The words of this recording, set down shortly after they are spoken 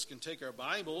can take our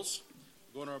Bibles,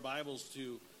 go in our Bibles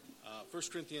to 1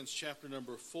 Corinthians chapter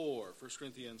number 4. 1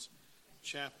 Corinthians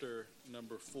chapter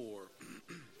number 4.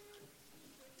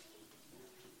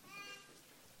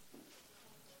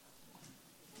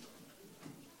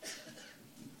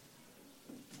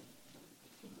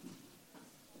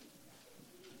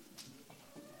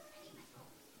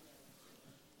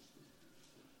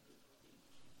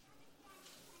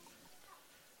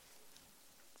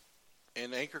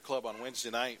 In Anchor Club on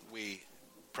Wednesday night, we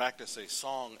practice a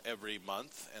song every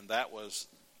month, and that was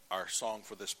our song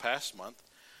for this past month,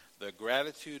 the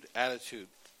Gratitude Attitude.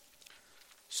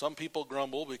 Some people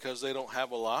grumble because they don't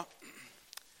have a lot,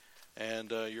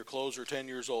 and your clothes are 10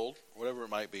 years old, whatever it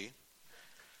might be.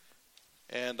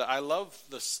 And I love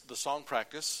the song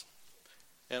practice,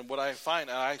 and what I find,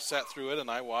 I sat through it and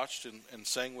I watched and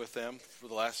sang with them for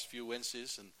the last few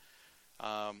Wednesdays,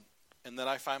 and then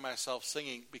I find myself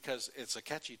singing because it's a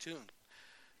catchy tune.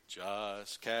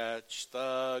 Just catch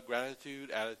the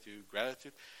gratitude, attitude,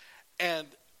 gratitude. And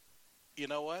you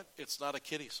know what? It's not a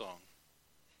kiddie song.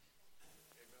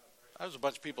 There's a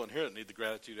bunch of people in here that need the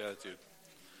gratitude, attitude.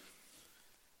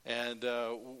 And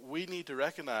we need to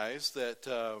recognize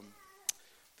that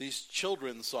these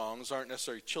children's songs aren't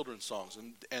necessarily children's songs.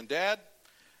 And Dad,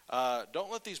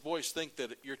 don't let these boys think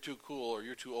that you're too cool or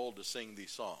you're too old to sing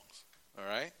these songs. All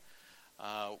right?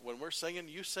 When we're singing,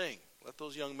 you sing. Let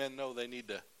those young men know they need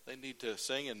to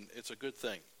sing, and it's a good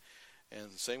thing. And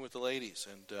same with the ladies.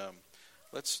 And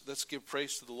let's give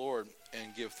praise to the Lord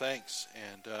and give thanks.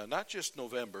 And not just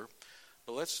November,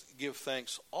 but let's give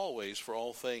thanks always for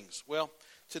all things. Well,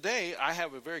 today I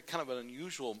have a very kind of an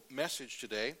unusual message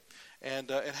today, and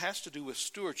it has to do with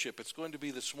stewardship. It's going to be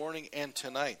this morning and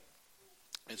tonight.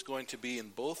 It's going to be in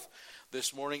both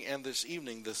this morning and this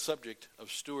evening, the subject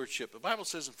of stewardship. The Bible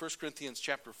says in 1 Corinthians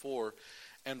chapter 4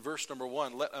 and verse number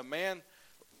 1, let a man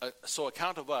so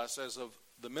account of us as of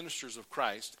the ministers of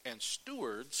Christ and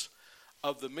stewards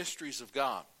of the mysteries of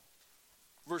God.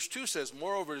 Verse 2 says,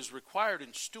 moreover, it is required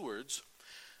in stewards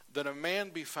that a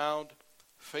man be found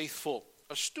faithful.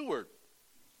 A steward.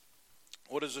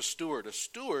 What is a steward? A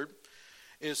steward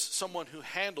is someone who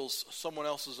handles someone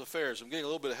else's affairs. I'm getting a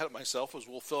little bit ahead of myself as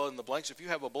we'll fill in the blanks. If you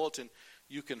have a bulletin,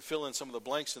 you can fill in some of the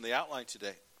blanks in the outline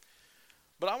today.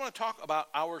 But I want to talk about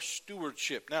our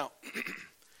stewardship. Now,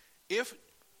 if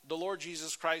the Lord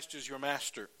Jesus Christ is your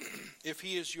master, if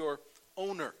he is your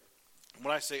owner,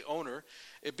 when I say owner,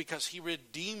 it's because he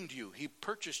redeemed you. He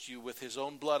purchased you with his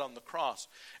own blood on the cross.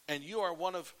 And you are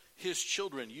one of his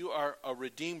children. You are a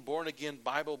redeemed, born-again,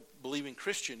 Bible-believing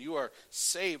Christian. You are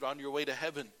saved on your way to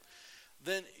heaven.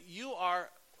 Then you are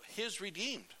his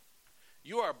redeemed.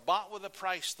 You are bought with a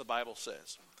price, the Bible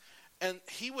says. And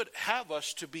he would have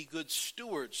us to be good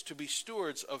stewards, to be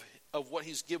stewards of what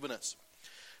he's given us.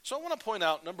 So I want to point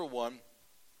out, number one,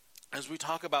 as we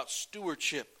talk about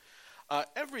stewardship,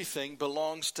 everything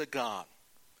belongs to God.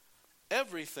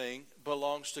 Everything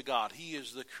belongs to God. He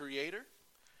is the creator.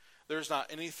 There's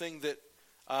not anything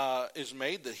that is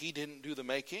made that he didn't do the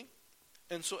making.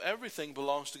 And so everything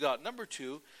belongs to God. Number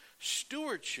two,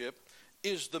 stewardship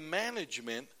is the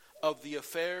management of the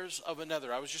affairs of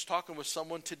another. I was just talking with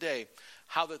someone today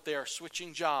how that they are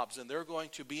switching jobs and they're going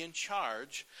to be in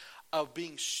charge of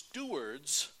being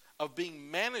stewards, of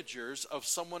being managers of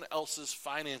someone else's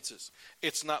finances.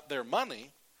 It's not their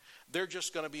money. They're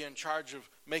just going to be in charge of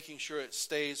making sure it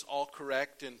stays all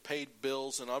correct and paid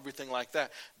bills and everything like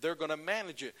that. They're going to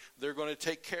manage it. They're going to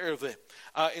take care of it.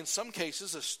 In some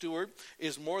cases, a steward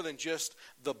is more than just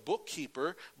the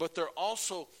bookkeeper, but they're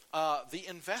also the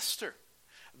investor.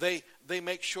 They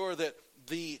make sure that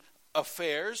the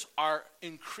affairs are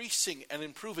increasing and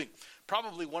improving.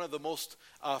 Probably one of the most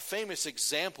famous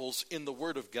examples in the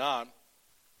Word of God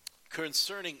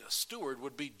concerning a steward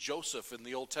would be Joseph in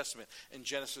the Old Testament in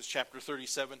Genesis chapter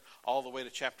 37 all the way to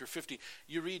chapter 50.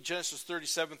 You read Genesis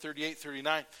 37, 38,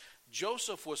 39.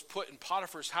 Joseph was put in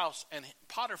Potiphar's house, and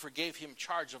Potiphar gave him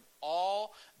charge of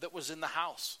all that was in the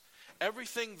house.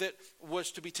 Everything that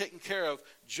was to be taken care of,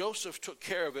 Joseph took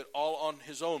care of it all on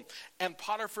his own. And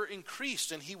Potiphar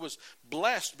increased, and he was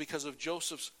blessed because of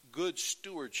Joseph's good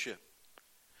stewardship.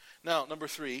 Now, number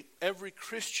three, every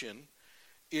Christian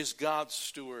is God's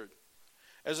steward.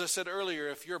 As I said earlier,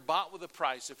 if you're bought with a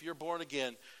price, if you're born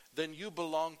again, then you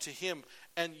belong to him,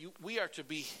 and we are to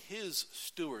be his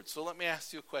stewards. So let me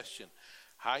ask you a question.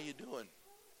 How are you doing?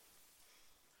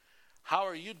 How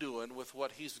are you doing with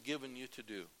what he's given you to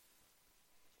do?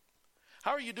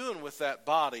 How are you doing with that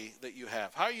body that you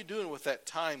have? How are you doing with that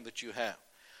time that you have?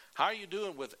 How are you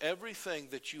doing with everything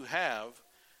that you have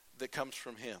that comes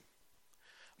from him?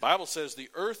 The Bible says the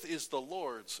earth is the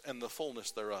Lord's and the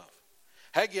fullness thereof.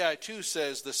 Haggai 2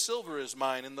 says, the silver is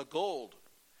mine and the gold.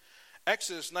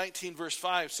 Exodus 19 verse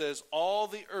 5 says, all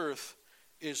the earth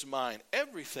is mine.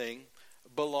 Everything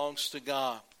belongs to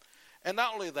God. And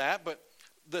not only that, but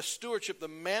the stewardship, the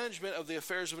management of the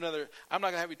affairs of another. I'm not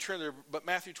going to have you turn there, but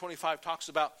Matthew 25 talks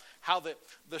about how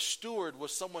the steward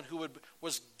was someone who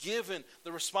was given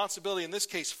the responsibility, in this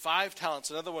case 5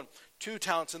 talents, another one 2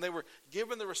 talents, and they were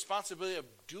given the responsibility of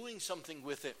doing something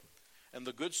with it. And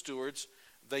the good stewards,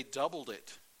 they doubled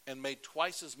it and made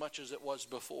twice as much as it was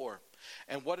before.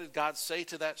 And what did God say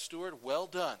to that steward? Well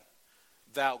done,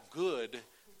 thou good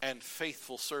and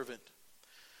faithful servant.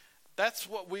 That's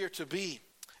what we are to be.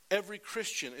 Every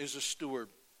Christian is a steward.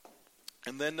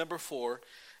 And then number 4,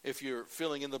 if you're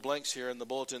filling in the blanks here in the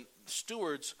bulletin,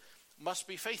 stewards must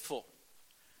be faithful.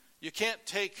 You can't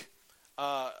take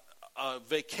a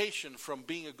vacation from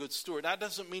being a good steward. That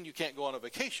doesn't mean you can't go on a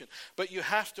vacation, but you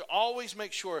have to always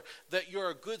make sure that you're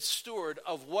a good steward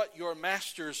of what your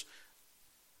master's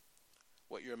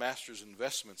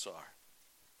investments are.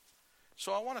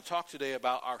 So I want to talk today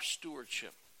about our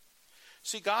stewardship.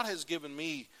 See, God has given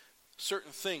me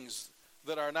certain things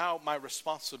that are now my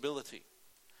responsibility.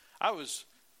 I was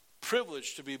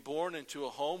privileged to be born into a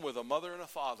home with a mother and a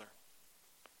father.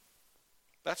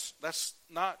 That's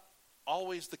not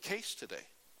always the case today.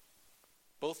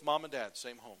 Both mom and dad,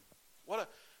 same home. What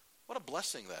a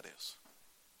blessing that is.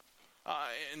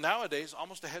 And nowadays,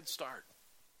 almost a head start.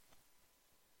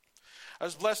 I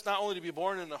was blessed not only to be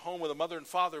born in a home with a mother and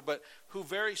father, but who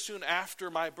very soon after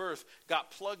my birth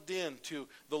got plugged into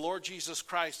the Lord Jesus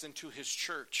Christ and to his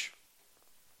church.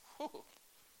 Whew.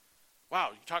 Wow,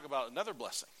 you talk about another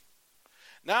blessing.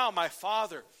 Now my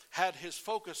father had his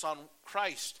focus on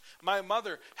Christ. My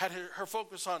mother had her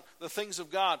focus on the things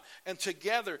of God. And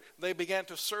together they began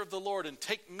to serve the Lord and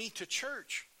take me to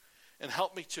church and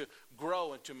help me to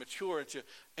grow and to mature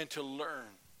and to learn.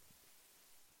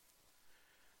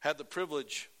 Had the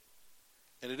privilege,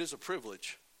 and it is a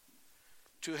privilege,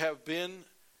 to have been,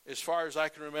 as far as I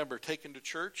can remember, taken to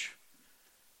church.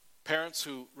 Parents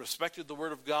who respected the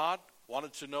Word of God,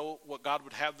 wanted to know what God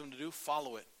would have them to do,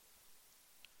 follow it.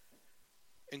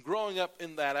 And growing up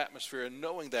in that atmosphere and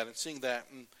knowing that and seeing that.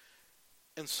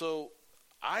 And so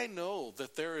I know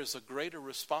that there is a greater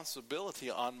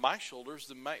responsibility on my shoulders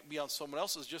than might be on someone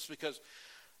else's, just because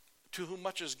to whom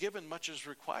much is given, much is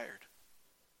required.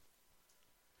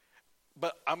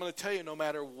 But I'm going to tell you, no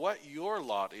matter what your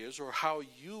lot is or how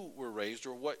you were raised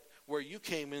or where you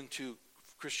came into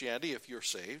Christianity, if you're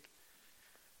saved,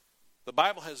 the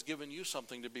Bible has given you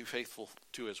something to be faithful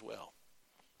to as well.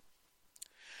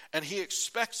 And he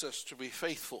expects us to be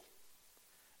faithful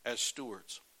as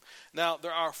stewards. Now,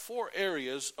 there are 4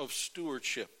 areas of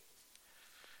stewardship.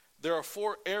 There are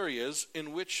 4 areas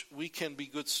in which we can be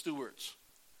good stewards.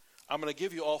 I'm going to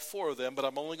give you all 4 of them, but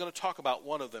I'm only going to talk about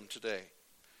one of them today.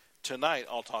 Tonight,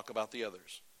 I'll talk about the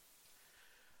others.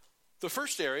 The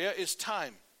first area is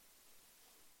time.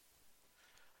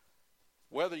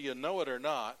 Whether you know it or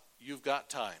not, you've got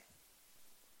time.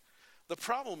 The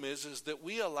problem is that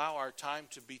we allow our time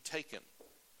to be taken.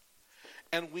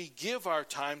 And we give our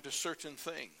time to certain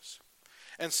things.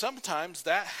 And sometimes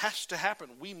that has to happen.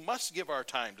 We must give our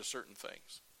time to certain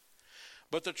things.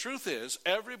 But the truth is,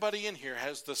 everybody in here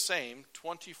has the same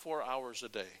 24 hours a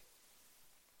day.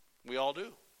 We all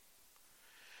do.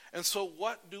 And so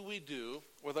what do we do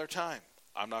with our time?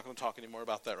 I'm not going to talk any more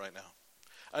about that right now.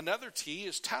 Another T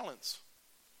is talents.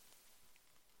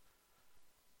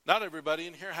 Not everybody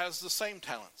in here has the same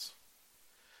talents.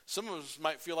 Some of us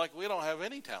might feel like we don't have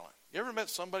any talent. You ever met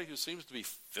somebody who seems to be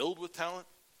filled with talent?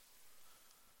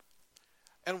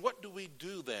 And what do we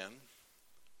do then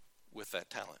with that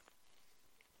talent?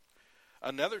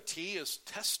 Another T is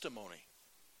testimony.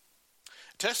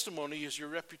 Testimony is your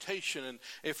reputation, and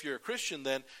if you're a Christian,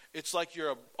 then it's like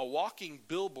you're a walking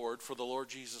billboard for the Lord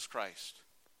Jesus Christ.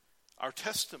 Our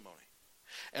testimony.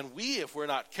 And we, if we're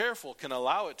not careful, can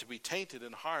allow it to be tainted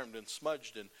and harmed and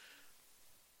smudged and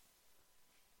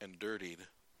dirtied.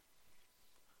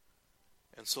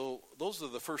 And so those are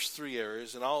the first 3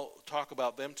 areas, and I'll talk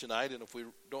about them tonight, and if we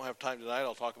don't have time tonight,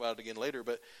 I'll talk about it again later.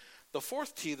 But the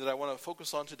 4th T that I want to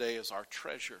focus on today is our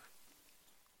treasure.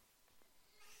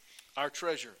 Our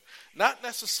treasure. Not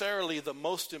necessarily the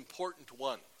most important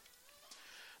one.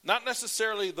 Not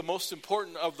necessarily the most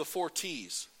important of the 4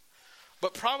 T's.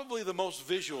 But probably the most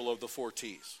visual of the 4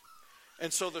 T's.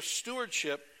 And so the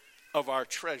stewardship of our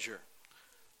treasure.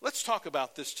 Let's talk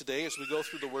about this today as we go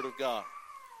through the Word of God.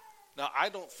 Now, I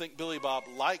don't think Billy Bob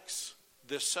likes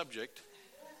this subject,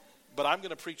 but I'm going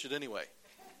to preach it anyway.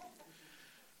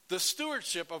 The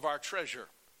stewardship of our treasure.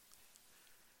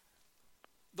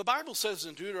 The Bible says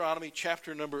in Deuteronomy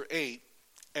chapter number 8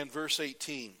 and verse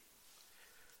 18,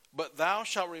 "But thou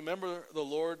shalt remember the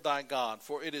Lord thy God,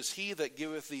 for it is he that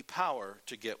giveth thee power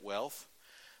to get wealth,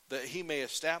 that he may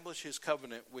establish his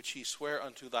covenant which he sware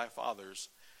unto thy fathers,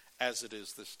 as it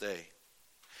is this day."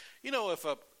 You know, if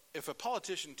a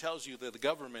politician tells you that the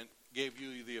government gave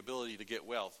you the ability to get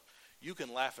wealth, you can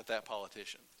laugh at that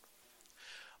politician.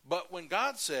 But when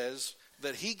God says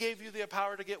that he gave you the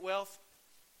power to get wealth,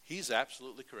 he's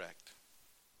absolutely correct.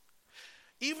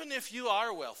 Even if you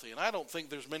are wealthy, and I don't think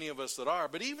there's many of us that are,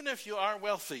 but even if you are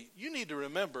wealthy, you need to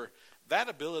remember that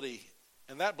ability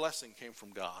and that blessing came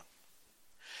from God.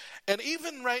 And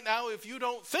even right now, if you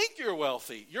don't think you're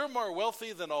wealthy, you're more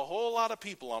wealthy than a whole lot of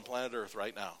people on planet Earth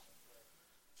right now.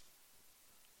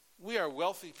 We are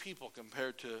wealthy people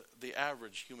compared to the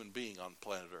average human being on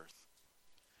planet Earth.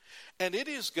 And it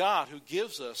is God who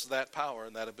gives us that power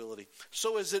and that ability.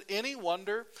 So is it any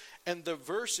wonder? And the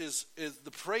verse is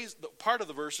the praise. Part of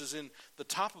the verse is in the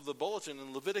top of the bulletin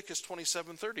in Leviticus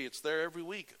 27:30. It's there every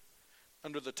week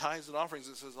under the tithes and offerings.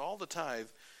 It says, "All the tithe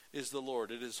is the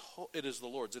Lord. It is the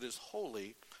Lord's. It is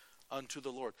holy unto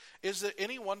the Lord." Is it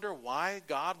any wonder why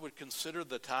God would consider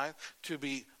the tithe to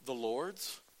be the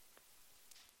Lord's?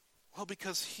 Well,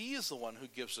 because he is the one who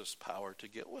gives us power to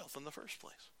get wealth in the first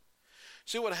place.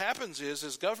 See, what happens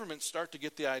is governments start to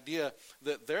get the idea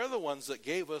that they're the ones that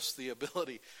gave us the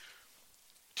ability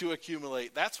to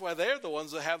accumulate. That's why they're the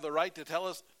ones that have the right to tell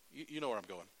us, you know where I'm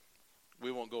going.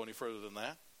 We won't go any further than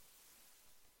that.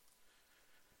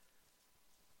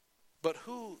 But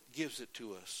who gives it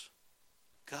to us?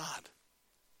 God.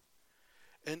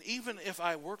 And even if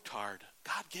I worked hard,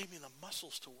 God gave me the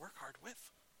muscles to work hard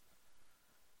with.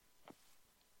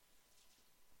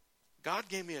 God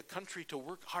gave me a country to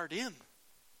work hard in.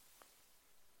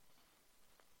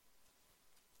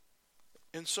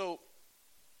 And so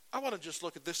I want to just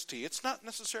look at this T. It's not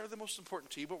necessarily the most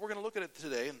important T, but we're going to look at it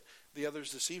today and the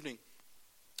others this evening.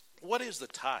 What is the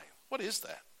tithe? What is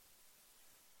that?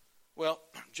 Well,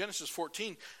 Genesis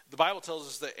 14, the Bible tells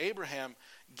us that Abraham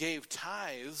gave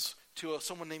tithes to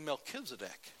someone named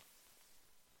Melchizedek.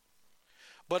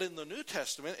 But in the New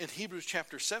Testament, in Hebrews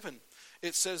chapter 7,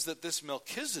 it says that this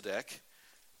Melchizedek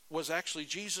was actually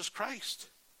Jesus Christ,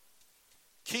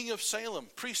 King of Salem,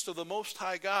 priest of the Most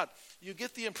High God. You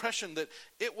get the impression that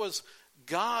it was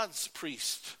God's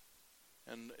priest.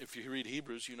 And if you read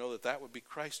Hebrews, you know that that would be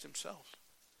Christ himself.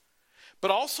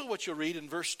 But also what you'll read in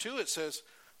verse 2, it says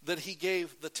that he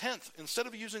gave the tenth. Instead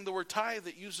of using the word tithe,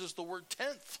 it uses the word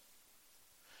tenth.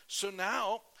 So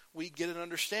now we get an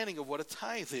understanding of what a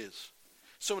tithe is.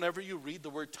 So whenever you read the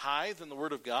word tithe in the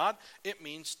Word of God, it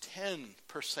means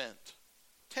 10%.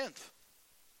 Tenth.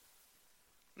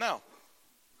 Now,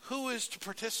 who is to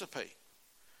participate?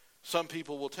 Some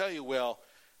people will tell you, well,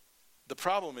 the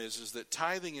problem is that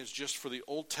tithing is just for the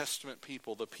Old Testament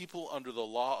people, the people under the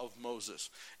law of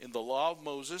Moses. In the law of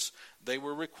Moses, they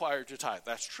were required to tithe.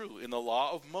 That's true. In the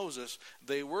law of Moses,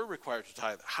 they were required to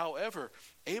tithe. However,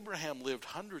 Abraham lived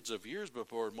hundreds of years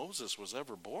before Moses was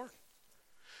ever born.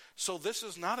 So this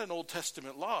is not an Old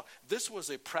Testament law. This was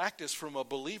a practice from a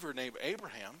believer named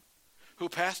Abraham who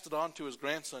passed it on to his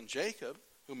grandson Jacob,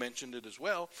 who mentioned it as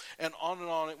well, and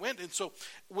on it went. And so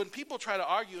when people try to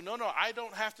argue, no, I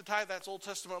don't have to tithe, that's Old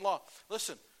Testament law.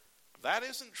 Listen, that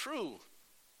isn't true.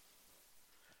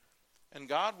 And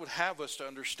God would have us to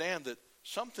understand that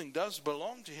something does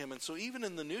belong to him. And so even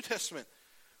in the New Testament,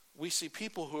 we see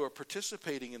people who are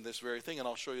participating in this very thing, and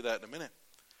I'll show you that in a minute.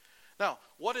 Now,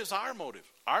 what is our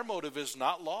motive? Our motive is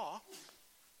not law.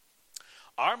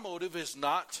 Our motive is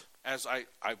not, as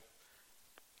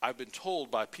I've been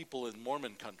told by people in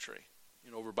Mormon country,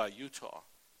 over by Utah,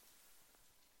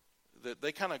 that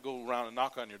they kind of go around and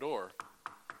knock on your door,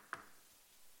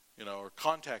 or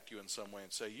contact you in some way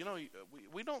and say,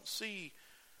 we don't see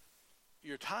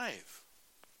your tithe.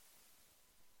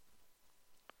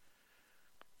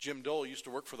 Jim Dole used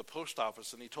to work for the post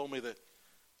office, and he told me that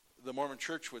the Mormon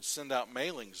Church would send out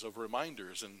mailings of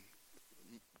reminders and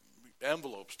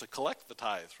envelopes to collect the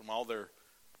tithes from all their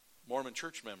Mormon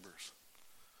church members.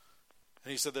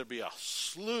 And he said there'd be a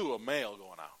slew of mail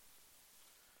going out.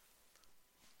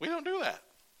 We don't do that.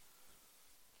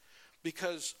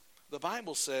 Because the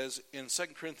Bible says in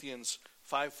 2 Corinthians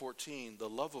 5:14, the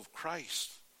love of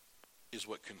Christ is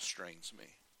what constrains me.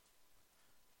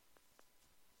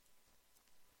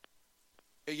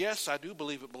 Yes, I do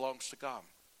believe it belongs to God.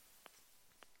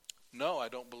 No, I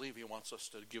don't believe he wants us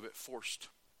to give it forced.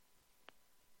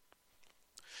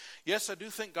 Yes, I do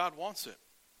think God wants it.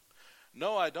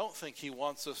 No, I don't think he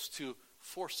wants us to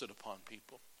force it upon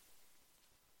people.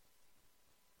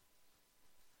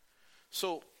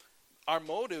 So our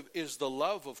motive is the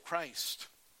love of Christ.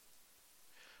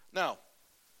 Now,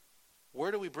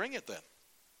 where do we bring it then?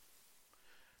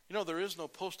 You know, there is no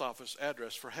post office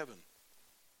address for heaven.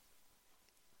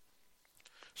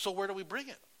 So where do we bring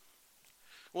it?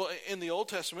 Well, in the Old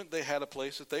Testament, they had a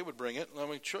place that they would bring it. Let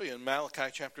me show you in Malachi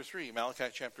chapter 3. Malachi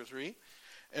chapter 3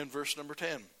 and verse number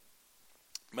 10.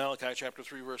 Malachi chapter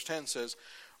 3 verse 10 says,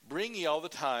 "Bring ye all the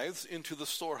tithes into the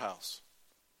storehouse."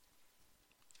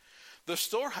 The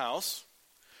storehouse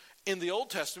in the Old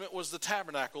Testament was the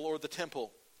tabernacle or the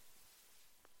temple.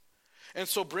 And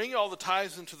so bringing all the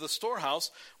tithes into the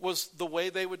storehouse was the way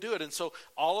they would do it. And so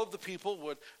all of the people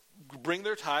would bring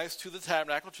their tithes to the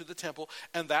tabernacle, to the temple,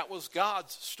 and that was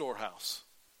God's storehouse.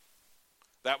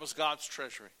 That was God's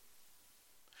treasury.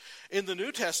 In the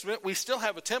New Testament, we still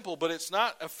have a temple, but it's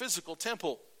not a physical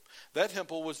temple. That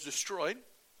temple was destroyed,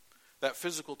 that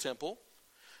physical temple.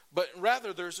 But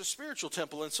rather, there's a spiritual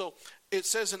temple. And so it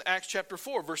says in Acts chapter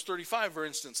 4, verse 35, for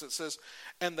instance, it says,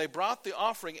 "And they brought the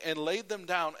offering and laid them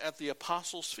down at the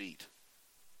apostles' feet."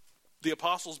 The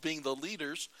apostles being the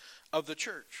leaders of the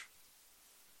church.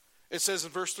 It says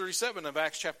in verse 37 of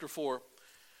Acts chapter 4,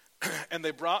 "And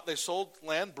they sold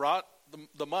land, brought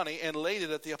the money, and laid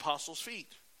it at the apostles'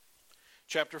 feet."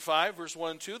 Chapter 5, verse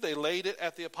 1 and 2, they laid it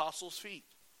at the apostles' feet.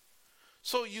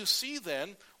 So you see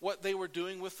then what they were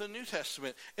doing with the New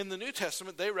Testament. In the New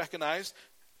Testament, they recognized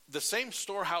the same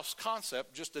storehouse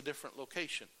concept, just a different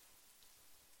location.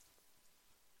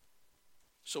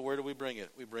 So where do we bring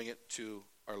it? We bring it to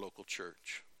our local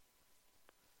church.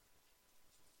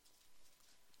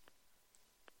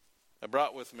 I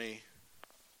brought with me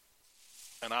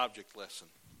an object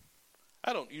lesson.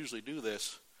 I don't usually do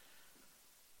this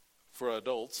for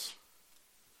adults,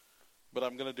 but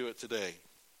I'm going to do it today.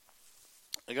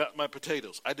 I got my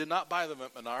potatoes. I did not buy them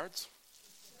at Menards.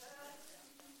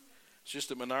 It's just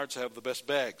that Menards have the best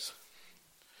bags.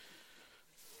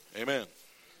 Amen.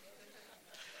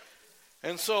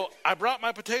 And so I brought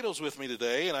my potatoes with me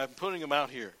today, and I'm putting them out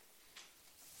here.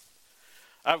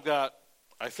 I've got,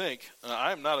 I think,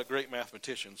 I'm not a great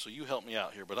mathematician, so you help me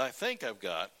out here, but I think I've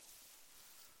got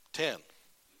 10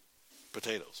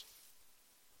 potatoes.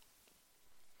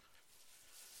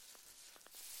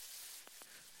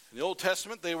 In the Old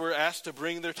Testament, they were asked to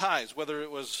bring their tithes, whether it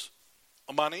was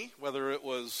money, whether it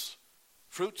was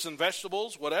fruits and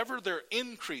vegetables, whatever their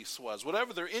increase was,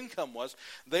 whatever their income was,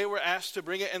 they were asked to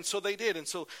bring it, and so they did. And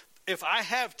so if I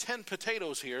have 10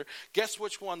 potatoes here, guess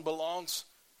which one belongs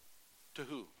to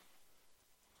who?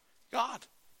 God.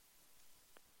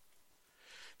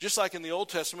 Just like in the Old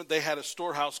Testament, they had a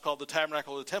storehouse called the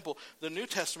tabernacle of the temple. The New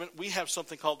Testament, we have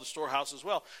something called the storehouse as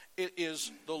well. It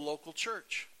is the local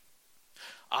church.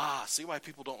 See why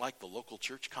people don't like the local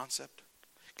church concept?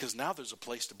 Because now there's a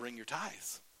place to bring your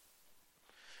tithes.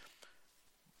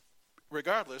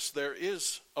 Regardless, there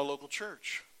is a local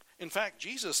church. In fact,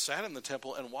 Jesus sat in the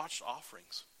temple and watched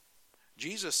offerings.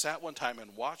 Jesus sat one time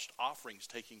and watched offerings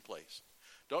taking place.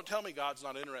 Don't tell me God's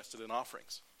not interested in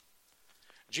offerings.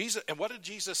 And what did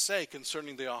Jesus say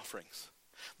concerning the offerings?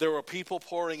 There were people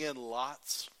pouring in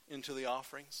lots into the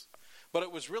offerings, but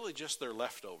it was really just their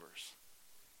leftovers.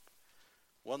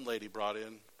 One lady brought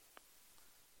in,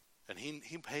 and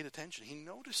he paid attention. He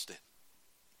noticed it.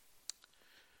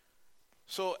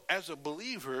 So as a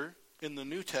believer in the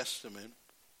New Testament,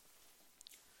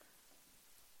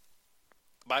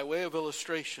 by way of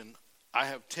illustration, I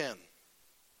have 10.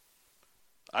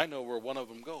 I know where one of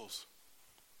them goes.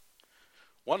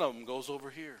 One of them goes over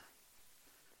here.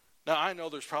 Now, I know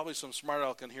there's probably some smart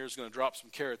aleck in here who's going to drop some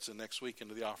carrots in next week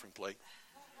into the offering plate.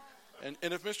 And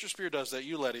if Mr. Spear does that,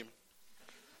 you let him.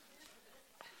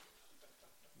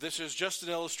 This is just an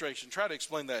illustration. Try to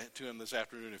explain that to him this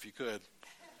afternoon if you could.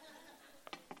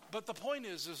 But the point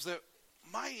is that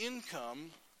my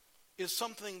income is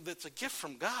something that's a gift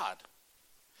from God.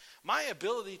 My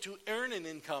ability to earn an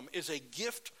income is a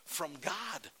gift from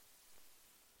God.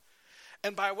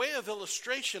 And by way of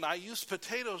illustration, I use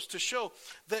potatoes to show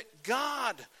that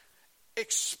God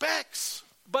expects,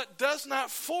 but does not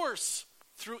force,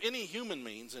 through any human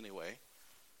means anyway,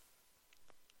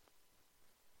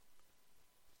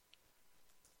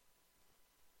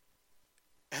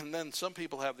 and then some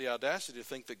people have the audacity to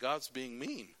think that God's being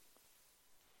mean.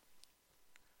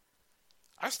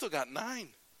 I still got 9.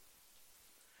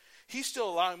 He's still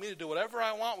allowing me to do whatever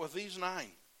I want with these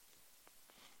 9.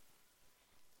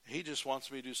 He just wants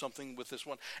me to do something with this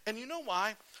one. And you know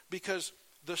why? Because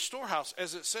the storehouse,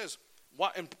 as it says,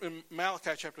 in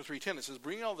Malachi chapter 3:10, it says,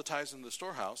 "Bring all the tithes into the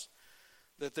storehouse,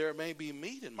 that there may be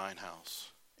meat in mine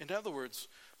house." In other words,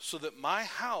 so that my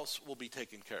house will be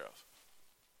taken care of.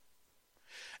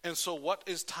 And so what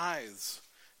is tithes?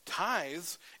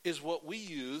 Tithes is what we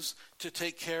use to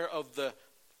take care of the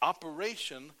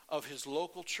operation of his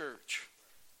local church.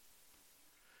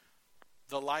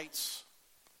 The lights,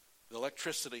 the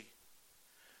electricity,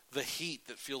 the heat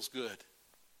that feels good,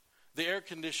 the air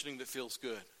conditioning that feels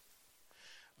good,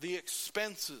 the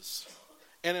expenses,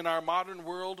 and in our modern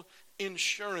world,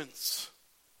 insurance,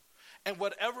 and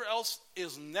whatever else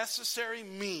is necessary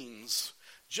means,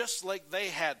 just like they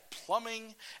had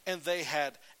plumbing and they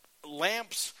had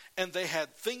lamps and they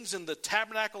had things in the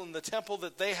tabernacle and the temple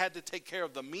that they had to take care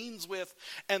of the means with,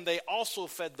 and they also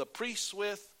fed the priests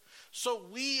with. So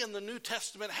we in the New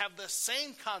Testament have the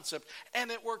same concept,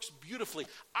 and it works beautifully.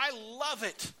 I love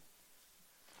it.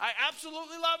 I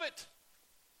absolutely love it.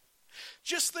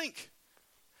 Just think,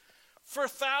 for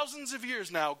thousands of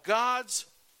years now, God's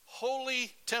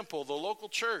holy temple, the local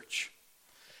church,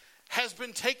 has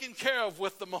been taken care of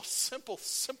with the most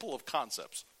simple of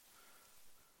concepts.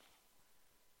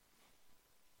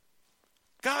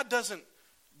 God doesn't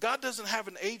have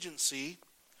an agency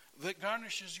that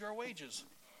garnishes your wages.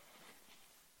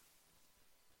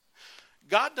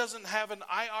 God doesn't have an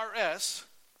IRS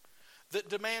that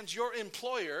demands your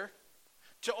employer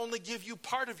to only give you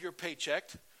part of your paycheck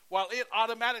while it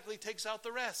automatically takes out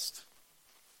the rest.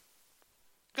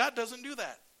 God doesn't do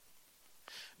that.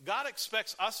 God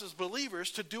expects us as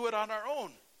believers to do it on our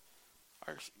own.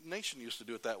 Our nation used to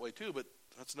do it that way too, but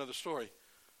that's another story.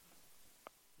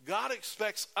 God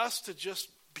expects us to just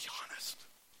be honest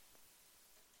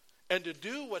and to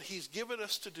do what he's given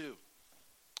us to do.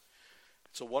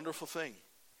 It's a wonderful thing.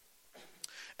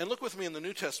 And look with me in the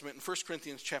New Testament in 1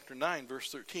 Corinthians chapter 9, verse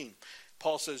 13.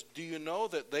 Paul says, "Do you know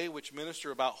that they which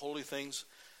minister about holy things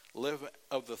live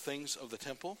of the things of the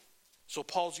temple?" So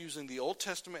Paul's using the Old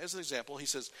Testament as an example. He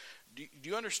says, do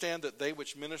you understand that they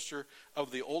which minister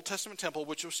of the Old Testament temple,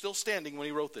 which was still standing when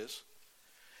he wrote this,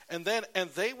 and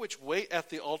they which wait at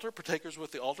the altar, partakers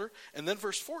with the altar. And then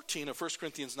verse 14 of 1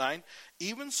 Corinthians 9,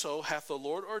 "Even so hath the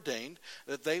Lord ordained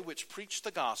that they which preach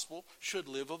the gospel should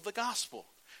live of the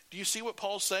gospel." Do you see what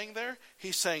Paul's saying there?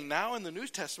 He's saying now in the New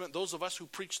Testament, those of us who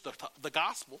preach the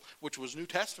gospel, which was New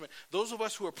Testament, those of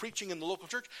us who are preaching in the local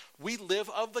church, we live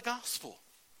of the gospel.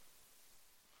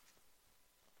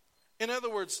 In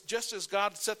other words, just as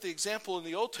God set the example in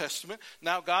the Old Testament,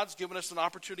 now God's given us an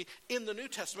opportunity in the New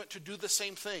Testament to do the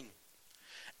same thing.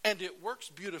 And it works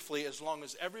beautifully as long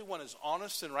as everyone is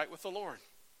honest and right with the Lord.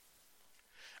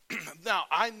 Now,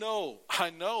 I know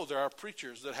there are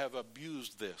preachers that have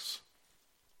abused this.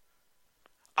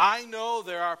 I know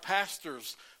there are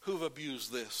pastors who've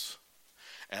abused this.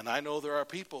 And I know there are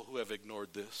people who have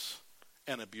ignored this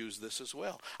and abused this as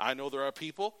well. I know there are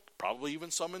people, probably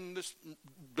even some in this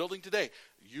building today,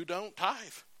 you don't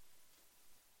tithe.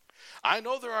 I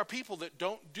know there are people that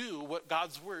don't do what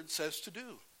God's word says to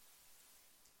do.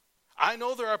 I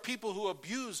know there are people who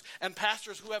abuse and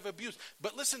pastors who have abused.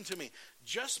 But listen to me,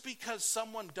 just because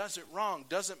someone does it wrong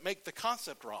doesn't make the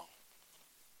concept wrong.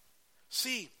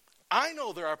 See, I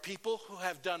know there are people who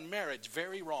have done marriage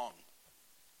very wrong.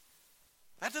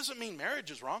 That doesn't mean marriage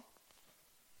is wrong.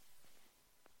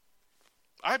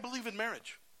 I believe in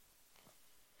marriage.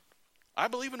 I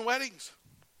believe in weddings.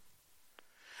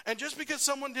 And just because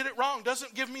someone did it wrong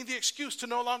doesn't give me the excuse to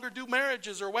no longer do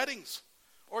marriages or weddings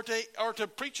or to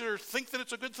preach it or think that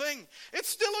it's a good thing. It's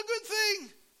still a good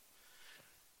thing.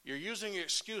 You're using an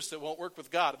excuse that won't work with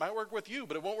God. It might work with you,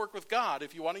 but it won't work with God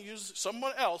if you want to use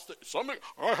someone else.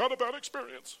 I had a bad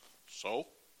experience. So,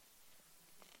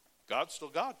 God's still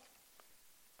God.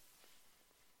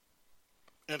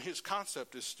 And his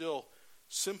concept is still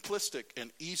simplistic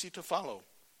and easy to follow.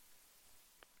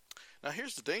 Now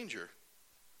here's the danger.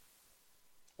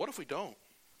 What if we don't?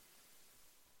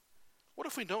 What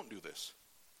if we don't do this?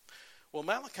 Well,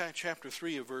 Malachi chapter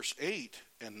 3 of verse 8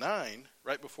 and 9,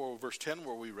 right before verse 10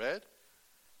 where we read,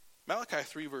 Malachi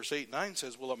 3 verse 8 and 9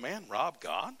 says, "Will a man rob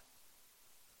God?"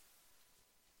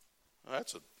 Well,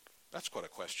 that's quite a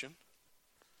question.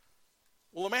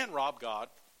 Will a man rob God?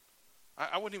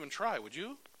 I wouldn't even try, would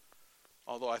you?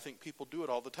 Although I think people do it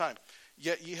all the time.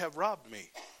 "Yet ye have robbed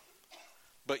me.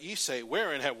 But ye say,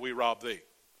 Wherein have we robbed thee?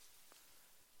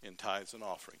 In tithes and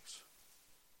offerings.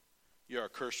 Ye are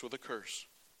cursed with a curse.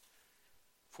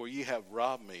 For ye have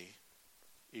robbed me,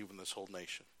 even this whole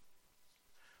nation."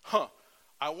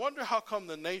 I wonder how come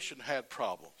the nation had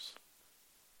problems.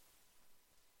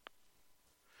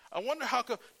 I wonder how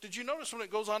come. Did you notice when it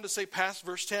goes on to say past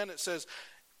verse 10, it says,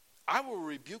 "I will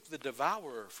rebuke the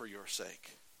devourer for your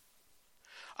sake."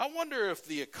 I wonder if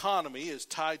the economy is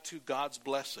tied to God's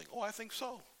blessing. Oh, I think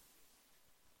so.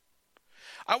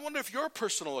 I wonder if your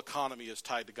personal economy is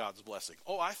tied to God's blessing.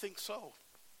 Oh, I think so.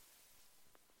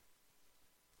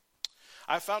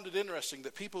 I found it interesting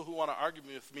that people who want to argue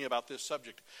with me about this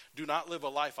subject do not live a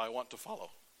life I want to follow.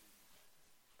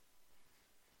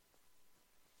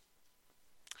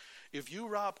 If you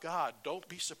rob God, don't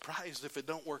be surprised if it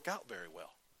don't work out very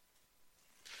well.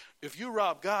 If you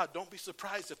rob God, don't be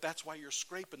surprised if that's why you're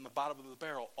scraping the bottom of the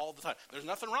barrel all the time. There's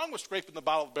nothing wrong with scraping the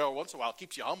bottom of the barrel once in a while. It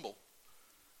keeps you humble.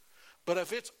 But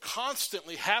if it's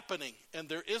constantly happening and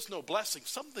there is no blessing,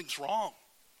 something's wrong.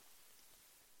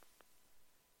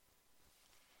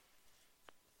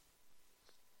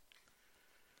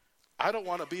 I don't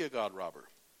want to be a God robber.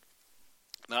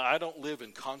 Now, I don't live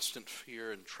in constant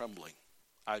fear and trembling.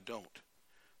 I don't.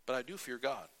 But I do fear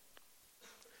God.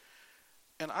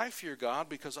 And I fear God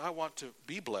because I want to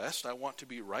be blessed. I want to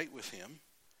be right with him.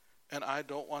 And I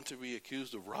don't want to be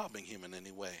accused of robbing him in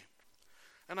any way.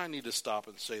 And I need to stop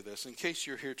and say this. In case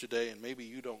you're here today and maybe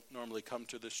you don't normally come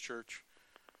to this church,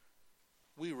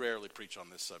 we rarely preach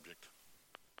on this subject.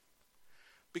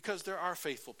 Because there are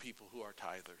faithful people who are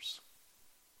tithers.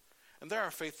 And there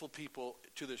are faithful people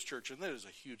to this church, and that is a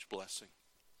huge blessing.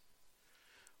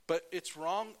 But it's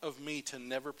wrong of me to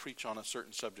never preach on a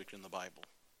certain subject in the Bible.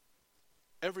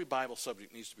 Every Bible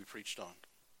subject needs to be preached on.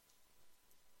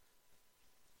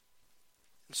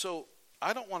 And so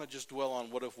I don't want to just dwell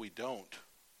on what if we don't.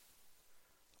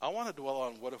 I want to dwell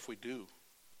on what if we do.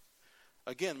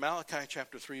 Again, Malachi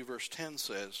chapter 3 verse 10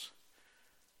 says,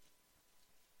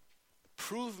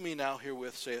 "Prove me now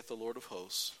herewith, saith the Lord of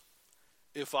hosts,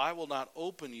 if I will not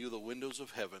open you the windows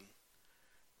of heaven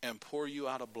and pour you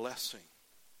out a blessing,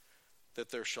 that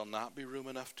there shall not be room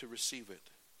enough to receive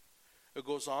it." It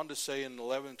goes on to say in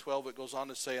 11 and 12, it goes on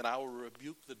to say, "And I will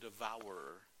rebuke the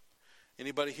devourer."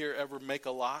 Anybody here ever make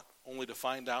a lot only to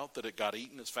find out that it got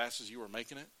eaten as fast as you were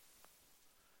making it?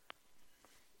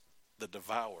 The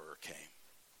devourer came.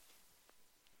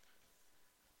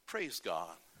 Praise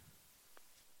God.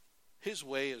 His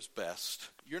way is best.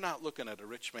 You're not looking at a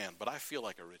rich man, but I feel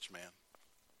like a rich man.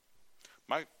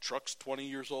 My truck's 20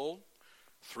 years old,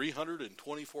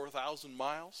 324,000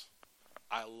 miles.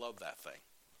 I love that thing.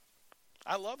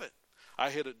 I love it. I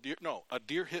hit a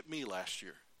deer hit me last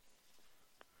year.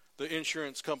 The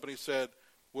insurance company said,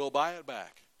 "We'll buy it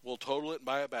back. We'll total it and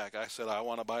buy it back." I said, "I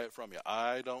want to buy it from you.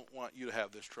 I don't want you to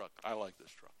have this truck. I like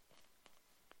this truck.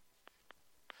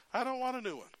 I don't want a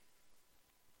new one.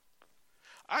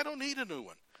 I don't need a new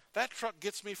one. That truck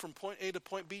gets me from point A to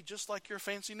point B just like your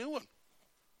fancy new one.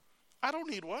 I don't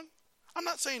need one. I'm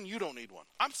not saying you don't need one.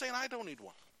 I'm saying I don't need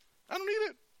one. I don't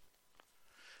need it.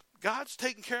 God's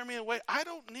taking care of me in a way. I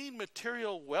don't need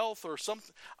material wealth or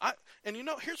something.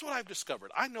 Here's what I've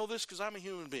discovered. I know this because I'm a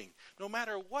human being. No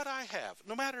matter what I have,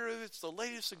 no matter if it's the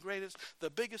latest and greatest, the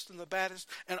biggest and the baddest,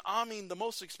 and I mean the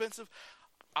most expensive,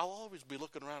 I'll always be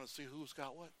looking around and see who's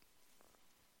got what.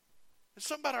 It's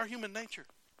something about our human nature.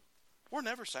 We're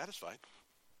never satisfied.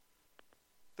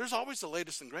 There's always the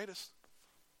latest and greatest.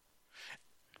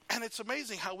 And it's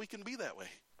amazing how we can be that way.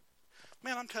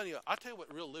 Man, I'll tell you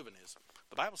what real living is.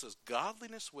 The Bible says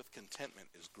godliness with contentment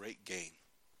is great gain.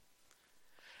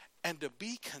 And to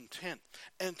be content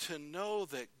and to know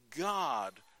that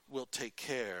God will take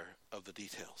care of the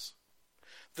details.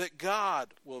 That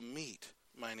God will meet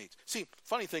my needs. See,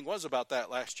 funny thing was about that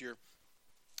last year,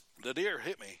 the deer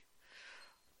hit me.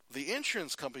 The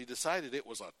insurance company decided it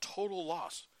was a total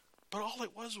loss. But all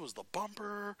it was the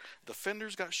bumper, the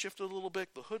fenders got shifted a little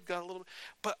bit, the hood got a little bit.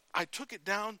 But I took it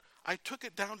down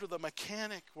to the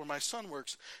mechanic where my son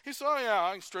works. He said, "Oh yeah,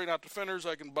 I can straighten out the fenders,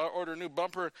 I can order a new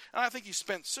bumper." And I think he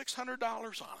spent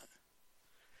 $600 on it.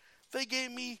 They gave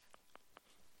me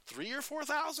 $3,000 or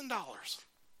 $4,000.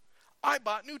 I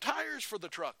bought new tires for the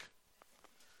truck.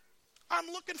 I'm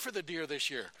looking for the deer this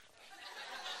year.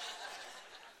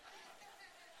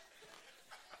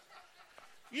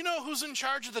 You know who's in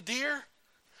charge of the deer?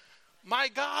 My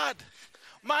God.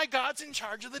 My God's in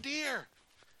charge of the deer.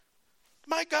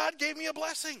 My God gave me a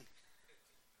blessing.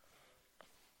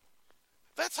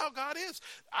 That's how God is.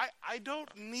 I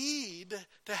don't need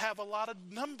to have a lot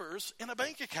of numbers in a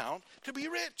bank account to be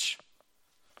rich.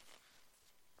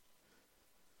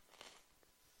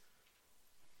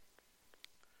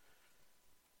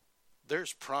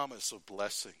 There's promise of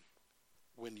blessing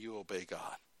when you obey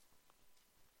God.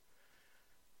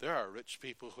 There are rich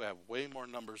people who have way more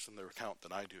numbers in their account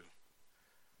than I do.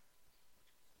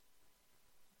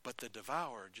 But the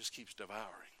devourer just keeps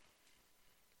devouring.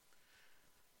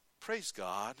 Praise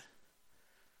God,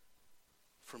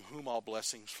 from whom all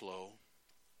blessings flow,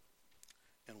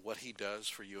 and what he does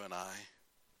for you and I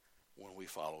when we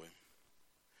follow him.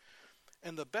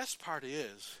 And the best part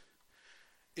is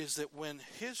that when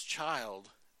his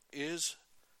child is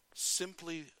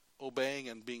simply obeying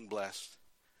and being blessed,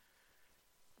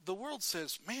 the world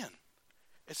says, man,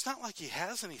 it's not like he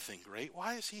has anything great.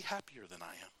 Why is he happier than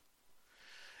I am?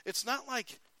 It's not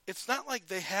like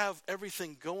they have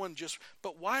everything going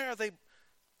but why are they?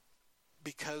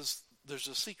 Because there's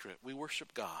a secret. We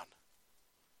worship God.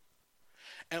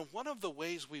 And one of the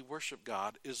ways we worship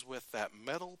God is with that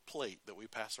metal plate that we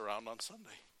pass around on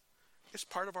Sunday. It's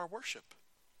part of our worship.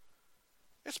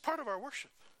 It's part of our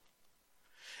worship.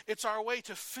 It's our way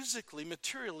to physically,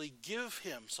 materially give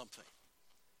him something.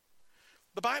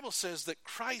 The Bible says that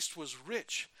Christ was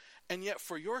rich, and yet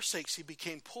for your sakes he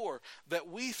became poor, that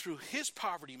we through his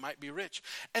poverty might be rich.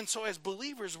 And so as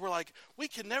believers, we're like, we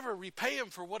can never repay him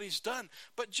for what he's done.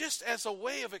 But just as a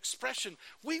way of expression,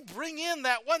 we bring in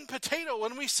that one potato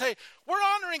and we say, we're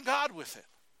honoring God with it.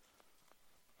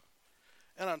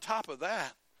 And on top of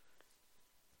that,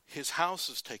 his house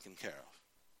is taken care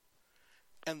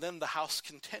of. And then the house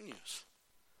continues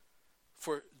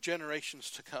for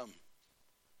generations to come.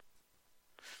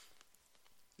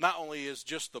 Not only is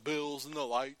just the bills and the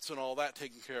lights and all that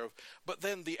taken care of, but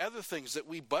then the other things that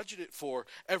we budgeted for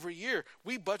every year,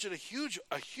 we budget a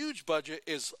huge budget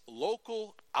is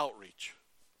local outreach.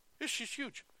 It's just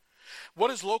huge.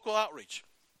 What is local outreach?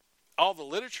 All the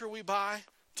literature we buy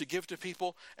to give to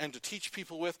people and to teach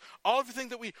people with, everything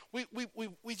that we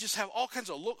just have all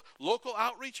kinds of local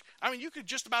outreach. I mean, you could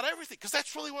just about everything, because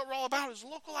that's really what we're all about is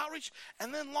local outreach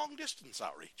and then long distance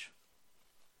outreach.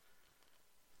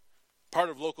 Part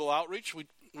of local outreach,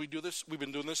 we do this. We've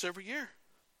been doing this every year.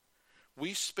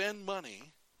 We spend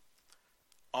money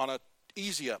on a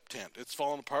Easy Up tent. It's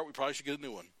falling apart. We probably should get a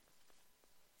new one.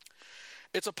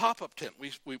 It's a pop-up tent.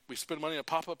 We spend money on a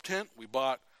pop-up tent. We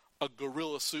bought a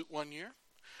gorilla suit one year.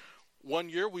 One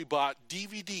year we bought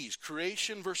DVDs,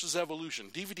 Creation versus Evolution,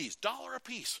 DVDs, $1 a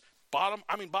piece. Bought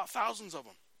thousands of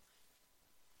them.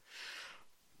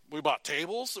 We bought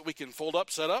tables that we can fold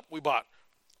up, set up. We bought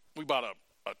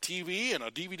a TV and a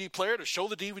DVD player to show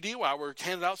the DVD while we're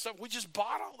handing out stuff. We just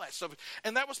bought all that stuff.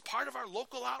 And that was part of our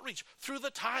local outreach through the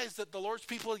tithes that the Lord's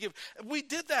people had given. We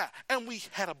did that. And we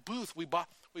had a booth. We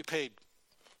paid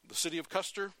the city of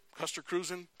Custer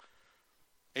Cruising,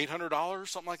 $800,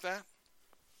 something like that,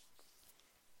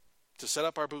 to set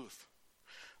up our booth.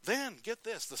 Then, get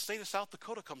this, the state of South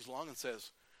Dakota comes along and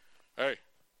says, hey,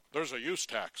 there's a use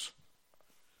tax.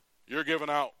 You're giving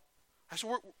out. I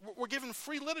said, we're giving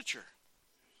free literature.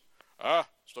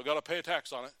 Still got to pay a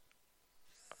tax on it.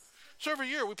 So every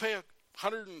year we pay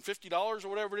 $150 or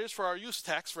whatever it is for our use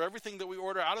tax for everything that we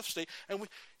order out of state. And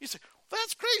you say, well,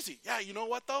 that's crazy. Yeah, you know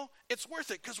what though? It's worth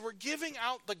it because we're giving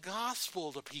out the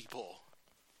gospel to people.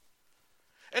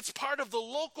 It's part of the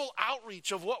local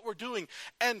outreach of what we're doing.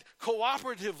 And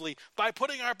cooperatively, by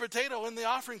putting our potato in the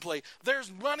offering plate,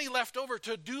 there's money left over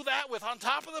to do that with on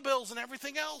top of the bills and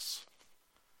everything else.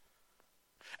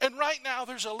 And right now,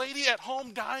 there's a lady at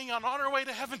home dying on her way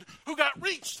to heaven who got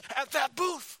reached at that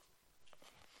booth.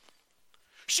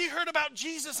 She heard about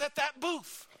Jesus at that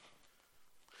booth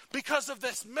because of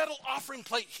this metal offering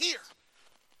plate here.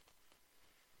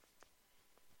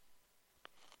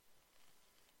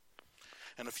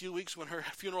 In a few weeks when her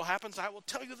funeral happens, I will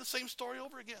tell you the same story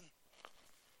over again.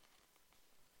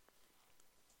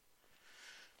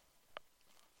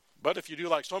 But if you do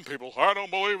like some people, I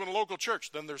don't believe in a local church,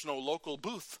 then there's no local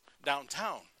booth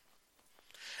downtown.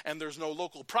 And there's no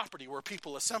local property where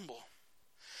people assemble.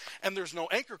 And there's no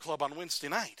anchor club on Wednesday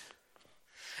night.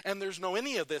 And there's no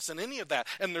any of this and any of that.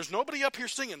 And there's nobody up here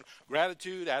singing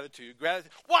gratitude, attitude,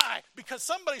 gratitude. Why? Because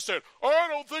somebody said, I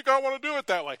don't think I want to do it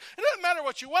that way. It doesn't matter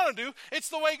what you want to do. It's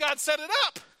the way God set it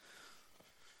up.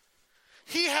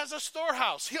 He has a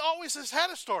storehouse. He always has had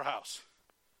a storehouse.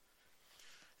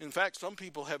 In fact, some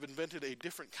people have invented a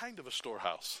different kind of a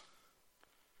storehouse.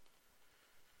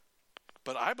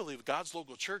 But I believe God's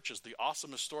local church is the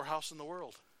awesomest storehouse in the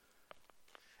world.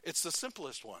 It's the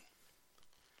simplest one.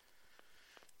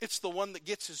 It's the one that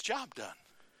gets his job done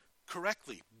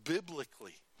correctly,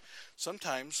 biblically.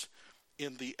 Sometimes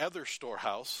in the other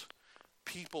storehouse,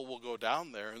 people will go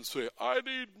down there and say, I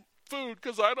need food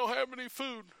because I don't have any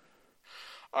food.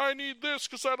 I need this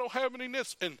because I don't have any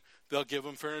this. And they'll give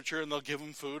them furniture and they'll give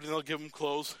them food and they'll give them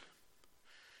clothes.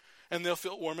 And they'll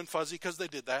feel warm and fuzzy because they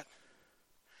did that.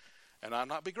 And I'm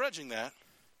not begrudging that,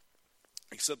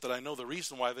 except that I know the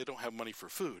reason why they don't have money for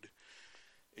food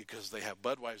is because they have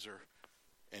Budweiser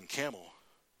and Camel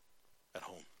at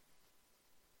home.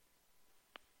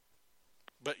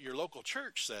 But your local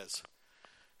church says,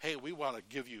 hey, we want to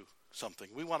give you something.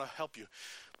 We want to help you.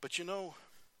 But you know,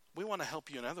 we want to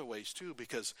help you in other ways too,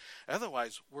 because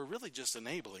otherwise we're really just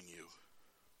enabling you.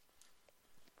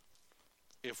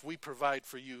 if we provide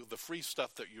for you the free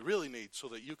stuff that you really need so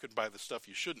that you can buy the stuff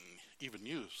you shouldn't even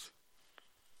use.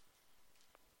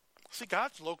 See,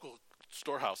 God's local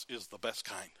storehouse is the best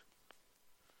kind.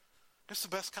 It's the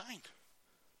best kind.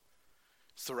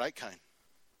 It's the right kind.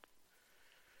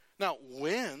 Now,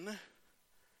 when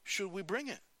should we bring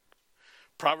it?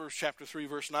 Proverbs chapter 3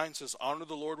 verse 9 says, honor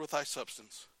the Lord with thy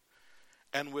substance,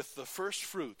 and with the first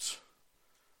fruits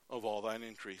of all thine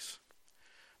increase.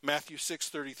 Matthew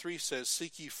 6:33 says,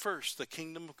 seek ye first the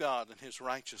kingdom of God and his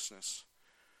righteousness,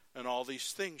 and all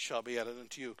these things shall be added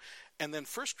unto you. And then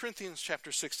 1 Corinthians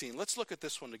chapter 16, let's look at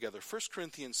this one together. 1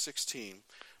 Corinthians 16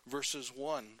 verses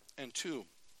 1 and 2.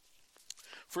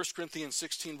 1 Corinthians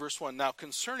 16 verse 1, now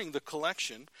concerning the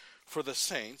collection for the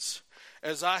saints,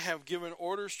 as I have given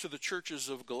orders to the churches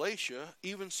of Galatia,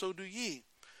 even so do ye.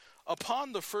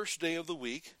 Upon the first day of the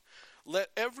week, let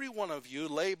every one of you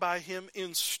lay by him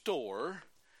in store,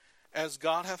 as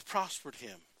God hath prospered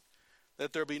him,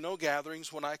 that there be no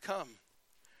gatherings when I come.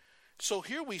 So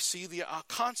here we see the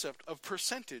concept of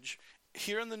percentage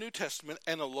here in the New Testament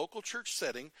and a local church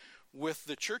setting with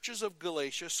the churches of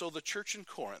Galatia, so the church in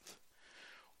Corinth.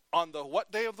 On the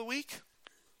what day of the week?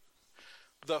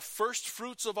 The first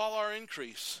fruits of all our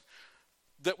increase,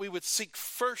 that we would seek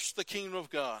first the kingdom of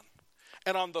God.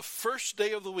 And on the first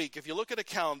day of the week, if you look at a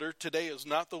calendar, today is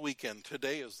not the weekend.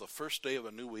 Today is the first day of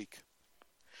a new week.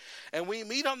 And we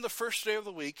meet on the first day of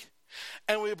the week,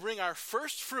 and we bring our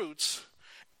first fruits,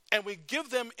 and we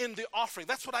give them in the offering.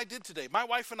 That's what I did today. My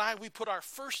wife and I, we put our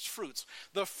first fruits,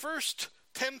 the first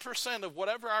 10% of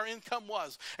whatever our income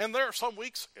was. And there are some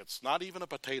weeks, it's not even a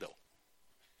potato.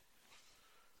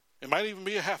 It might even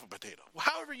be a half a potato.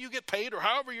 However you get paid or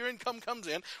however your income comes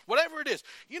in, whatever it is.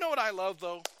 You know what I love,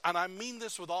 though? And I mean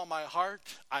this with all my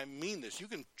heart. I mean this. You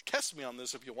can test me on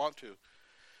this if you want to.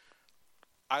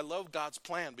 I love God's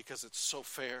plan because it's so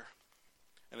fair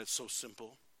and it's so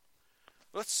simple.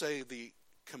 Let's say the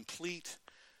complete,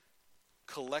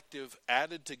 collective,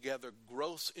 added together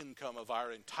gross income of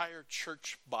our entire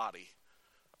church body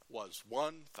was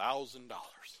 $1,000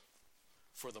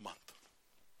 for the month.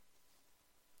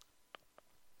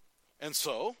 And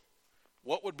so,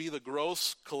 what would be the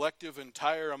gross collective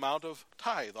entire amount of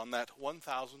tithe on that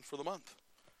 1,000 for the month?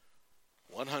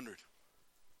 100.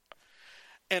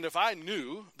 And if I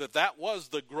knew that that was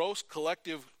the gross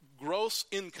collective gross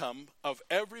income of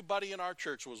everybody in our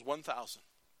church was 1,000,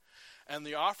 and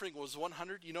the offering was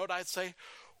 100, you know what I'd say?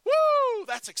 Woo,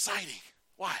 that's exciting.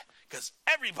 Why? Because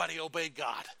everybody obeyed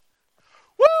God.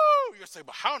 Woo! You're going to say,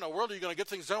 but how in the world are you going to get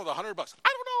things done with $100? I don't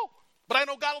know. But I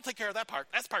know God will take care of that part.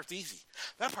 That part's easy.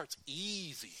 That part's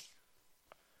easy.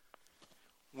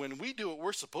 When we do what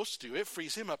we're supposed to do, it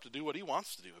frees him up to do what he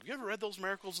wants to do. Have you ever read those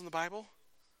miracles in the Bible?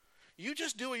 You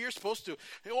just do what you're supposed to.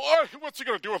 Oh, what's he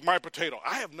going to do with my potato?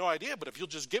 I have no idea, but if you'll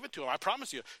just give it to him, I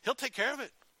promise you, he'll take care of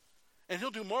it. And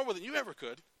he'll do more with it than you ever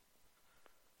could.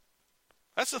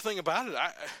 That's the thing about it.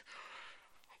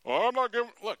 I'm not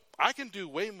giving. Look, I can do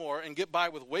way more and get by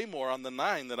with way more on the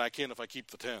 9 than I can if I keep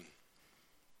the 10.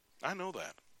 I know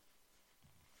that.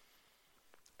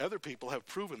 Other people have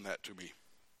proven that to me.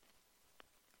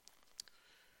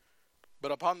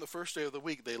 But upon the first day of the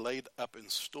week, they laid up in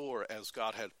store as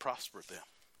God had prospered them.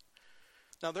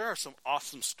 Now, there are some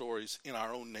awesome stories in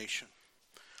our own nation.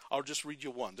 I'll just read you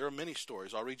one. There are many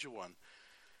stories. I'll read you one.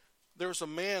 There was a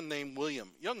man named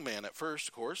William, young man at first,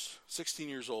 of course, 16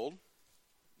 years old.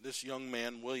 This young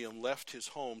man, William, left his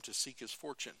home to seek his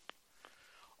fortune.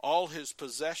 All his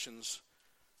possessions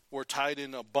were tied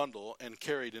in a bundle and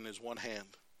carried in his one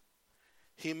hand.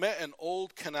 He met an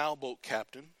old canal boat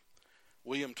captain.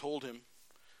 William told him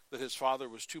that his father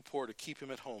was too poor to keep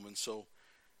him at home, and so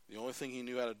the only thing he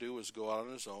knew how to do was go out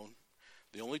on his own.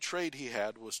 The only trade he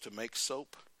had was to make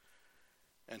soap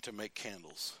and to make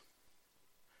candles.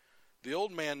 The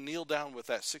old man kneeled down with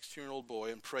that 16-year-old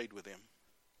boy and prayed with him.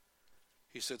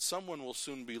 He said, someone will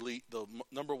soon be the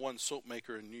number one soap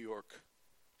maker in New York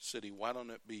City. Why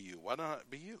don't it be you? Why not it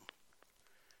be you?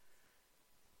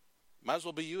 Might as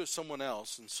well be you as someone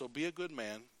else. And so be a good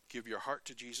man. Give your heart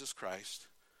to Jesus Christ.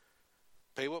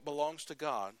 Pay what belongs to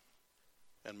God.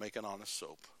 And make an honest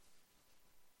soap.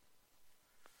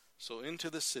 So into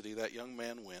the city that young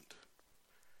man went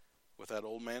with that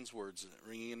old man's words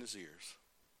ringing in his ears.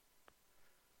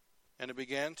 And he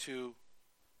began to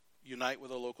unite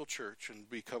with a local church and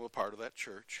become a part of that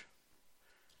church.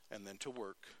 And then to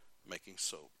work making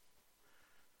soap.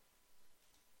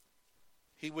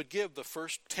 He would give the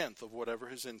first 10th of whatever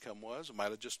his income was. It might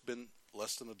have just been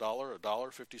less than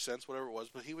 $1, 50 cents, whatever it was,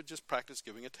 but he would just practice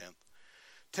giving a 10th.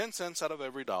 10 cents out of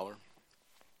every dollar.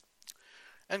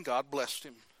 And God blessed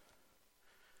him.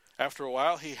 After a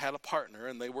while, he had a partner,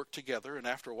 and they worked together. And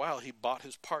after a while, he bought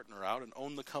his partner out and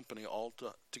owned the company all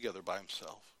together by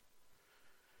himself.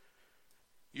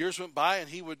 Years went by, and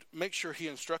he would make sure he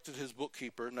instructed his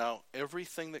bookkeeper, now,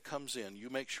 everything that comes in,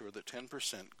 you make sure that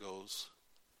 10% goes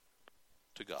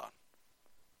to God.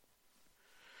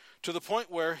 To the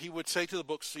point where he would say to the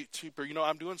bookkeeper,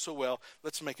 I'm doing so well,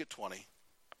 let's make it 20.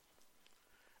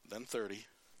 Then 30.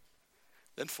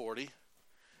 Then 40.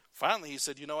 Finally, he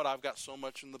said, you know what, I've got so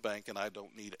much in the bank, and I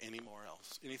don't need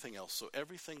anything else. So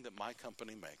everything that my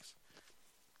company makes,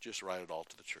 just write it all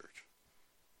to the church.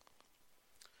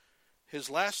 His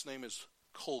last name is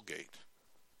Colgate.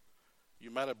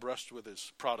 You might have brushed with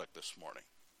his product this morning.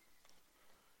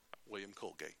 William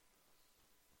Colgate.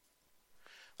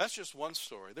 That's just one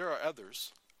story. There are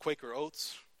others. Quaker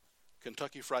Oats,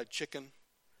 Kentucky Fried Chicken.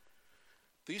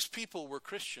 These people were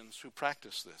Christians who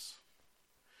practiced this.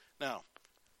 Now,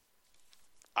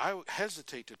 I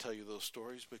hesitate to tell you those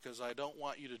stories because I don't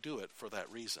want you to do it for that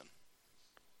reason.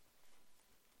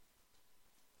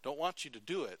 Don't want you to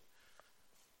do it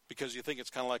because you think it's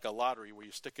kind of like a lottery where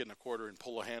you stick in a quarter and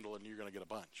pull a handle and you're going to get a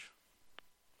bunch.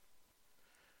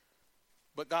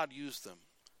 But God used them.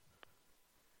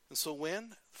 And so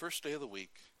first day of the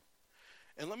week,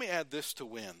 and let me add this to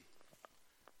when.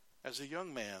 As a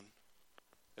young man,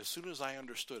 as soon as I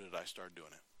understood it, I started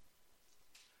doing it.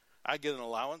 I get an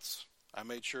allowance. I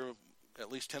made sure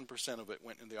at least 10% of it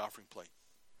went in the offering plate.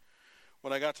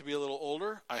 When I got to be a little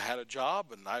older, I had a job,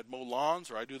 and I'd mow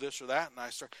lawns, or I'd do this or that,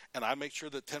 and I make sure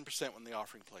that 10% went in the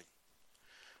offering plate.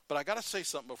 But I got to say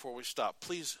something before we stop.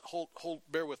 Please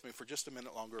bear with me for just a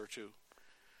minute longer or two.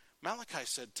 Malachi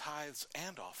said tithes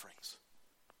and offerings.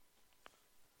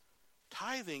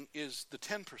 Tithing is the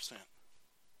 10%.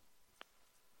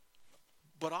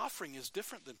 But offering is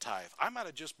different than tithe. I might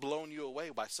have just blown you away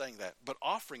by saying that, but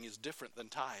offering is different than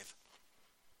tithe.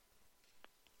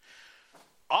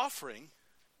 Offering,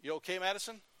 you okay,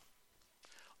 Madison?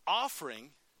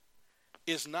 Offering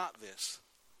is not this.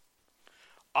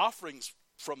 Offering's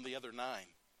from the other 9.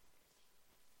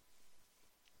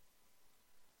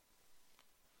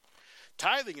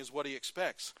 Tithing is what he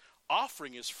expects.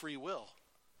 Offering is free will.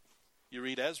 You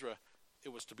read Ezra,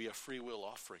 it was to be a free will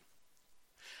offering.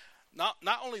 Not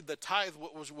only the tithe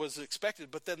was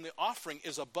expected, but then the offering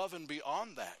is above and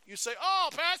beyond that. You say, oh,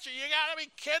 Pastor, you got to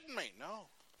be kidding me. No.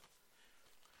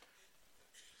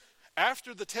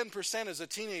 After the 10% as a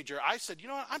teenager, I said, you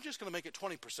know what, I'm just going to make it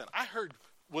 20%. I heard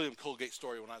William Colgate's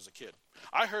story when I was a kid.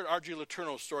 I heard R.G.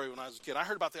 Letourneau's story when I was a kid. I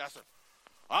heard about that. I said,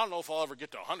 I don't know if I'll ever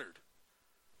get to 100.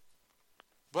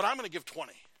 But I'm going to give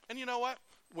 20. And you know what?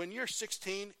 When you're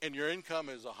 16 and your income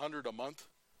is 100 a month,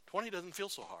 20 doesn't feel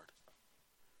so hard.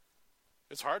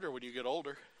 It's harder when you get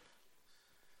older.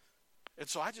 And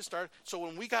so I just started. So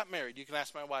when we got married, you can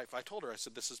ask my wife. I told her, I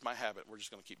said, this is my habit. We're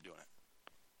just going to keep doing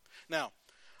it. Now,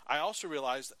 I also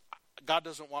realized God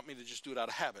doesn't want me to just do it out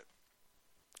of habit.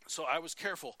 So I was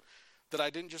careful that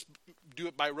I didn't just do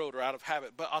it by rote or out of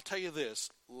habit. But I'll tell you this.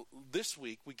 This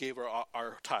week, we gave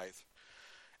our tithe.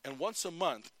 And once a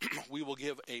month, we will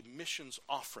give a missions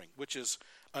offering, which is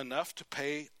enough to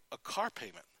pay a car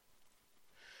payment.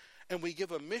 And we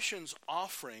give a missions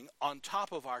offering on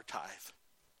top of our tithe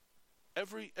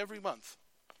every month.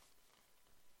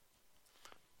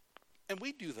 And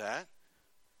we do that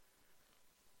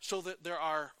so that there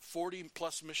are 40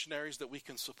 plus missionaries that we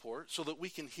can support, so that we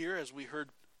can hear, as we heard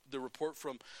the report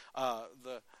from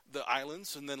the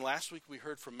islands, and then last week we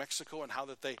heard from Mexico and how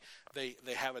that they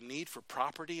have a need for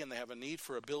property and they have a need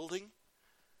for a building.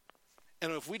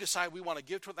 And if we decide we want to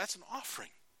give to it, that's an offering.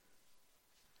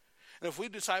 And if we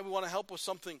decide we want to help with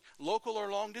something local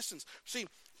or long distance, see,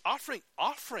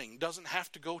 offering doesn't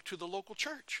have to go to the local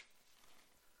church.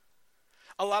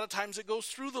 A lot of times it goes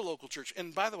through the local church.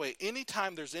 And by the way,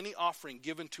 anytime there's any offering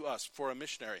given to us for a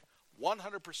missionary,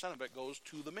 100% of it goes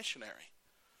to the missionary.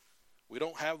 We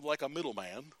don't have like a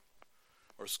middleman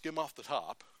or skim off the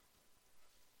top.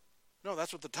 No,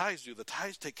 that's what the tithes do. The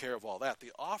tithes take care of all that.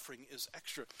 The offering is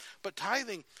extra. But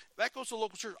tithing, that goes to the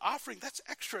local church. Offering, that's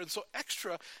extra. And so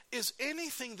extra is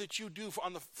anything that you do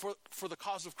for the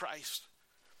cause of Christ.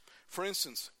 For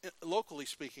instance, locally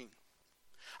speaking,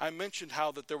 I mentioned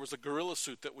how that there was a gorilla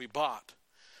suit that we bought.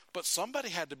 But somebody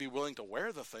had to be willing to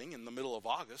wear the thing in the middle of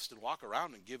August and walk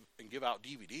around and give out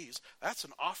DVDs. That's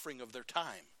an offering of their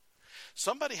time.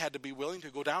 Somebody had to be willing to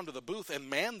go down to the booth and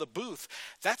man the booth.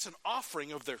 That's an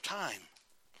offering of their time.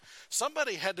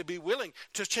 Somebody had to be willing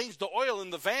to change the oil in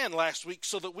the van last week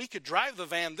so that we could drive the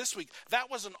van this week. That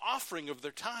was an offering of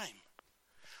their time.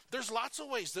 There's lots of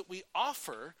ways that we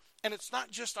offer, and it's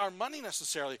not just our money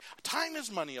necessarily. Time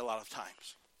is money a lot of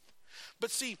times.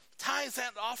 But see, tithes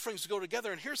and offerings go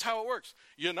together, and here's how it works.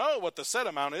 You know what the set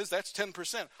amount is. That's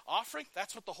 10%. Offering,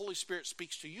 that's what the Holy Spirit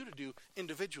speaks to you to do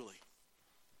individually.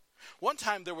 One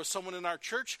time there was someone in our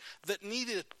church that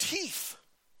needed teeth.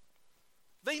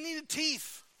 They needed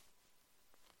teeth.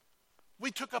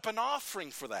 We took up an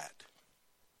offering for that.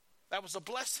 That was a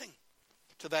blessing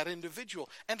to that individual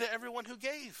and to everyone who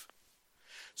gave.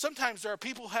 Sometimes there are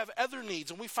people who have other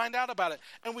needs, and we find out about it,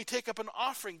 and we take up an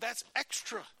offering. That's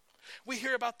extra. We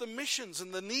hear about the missions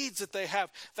and the needs that they have.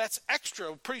 That's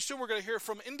extra. Pretty soon we're going to hear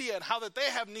from India and how that they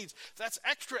have needs. That's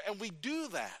extra, and we do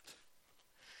that.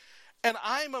 And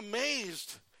I'm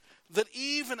amazed that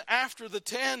even after the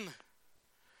 10,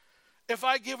 if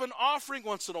I give an offering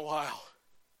once in a while,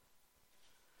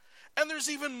 and there's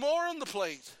even more on the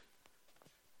plate,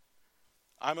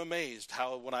 I'm amazed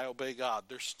how when I obey God,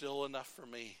 there's still enough for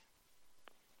me.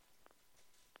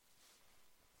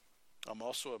 I'm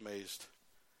also amazed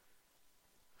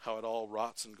how it all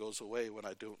rots and goes away when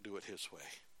I don't do it His way.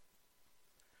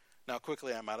 Now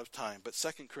quickly, I'm out of time, but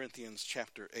 2 Corinthians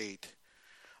chapter 8,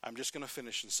 I'm just going to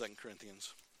finish in 2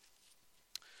 Corinthians.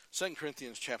 2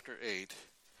 Corinthians chapter 8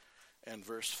 and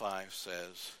verse 5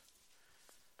 says,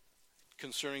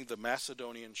 concerning the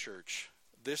Macedonian church,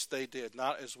 this they did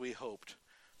not as we hoped,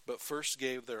 but first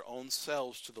gave their own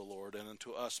selves to the Lord and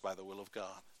unto us by the will of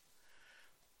God.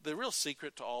 The real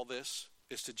secret to all this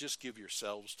is to just give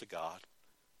yourselves to God.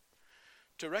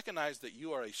 To recognize that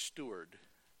you are a steward.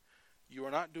 You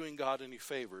are not doing God any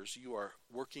favors. You are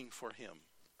working for Him.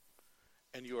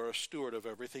 And you are a steward of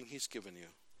everything He's given you.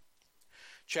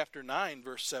 Chapter 9,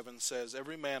 verse 7 says,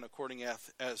 every man according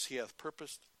as he hath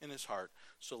purposed in his heart,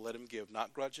 so let him give,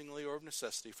 not grudgingly or of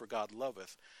necessity, for God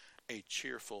loveth a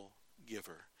cheerful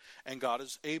giver. And God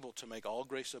is able to make all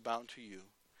grace abound to you,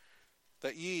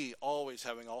 that ye, always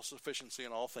having all sufficiency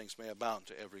in all things, may abound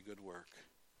to every good work.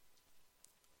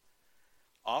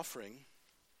 Offering,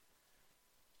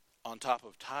 on top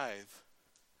of tithe,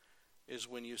 is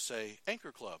when you say,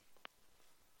 Anchor Club,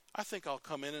 I think I'll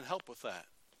come in and help with that.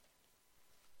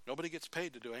 Nobody gets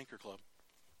paid to do Anchor Club.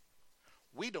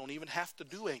 We don't even have to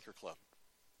do Anchor Club.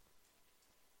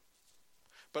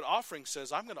 But offering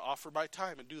says, I'm going to offer my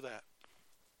time and do that.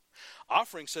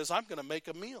 Offering says, I'm going to make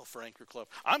a meal for Anchor Club.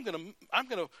 I'm going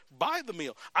to buy the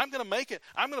meal. I'm going to make it.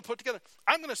 I'm going to put together.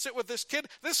 I'm going to sit with this kid.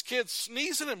 This kid's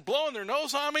sneezing and blowing their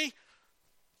nose on me.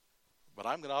 But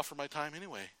I'm going to offer my time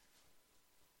anyway.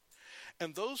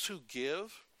 And those who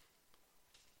give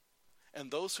and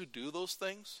those who do those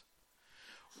things,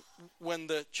 when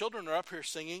the children are up here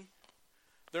singing,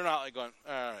 they're not like going,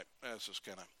 all right, this is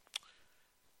kind of,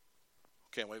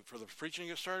 can't wait for the preaching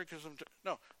to get started.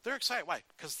 No, they're excited. Why?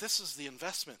 Because this is the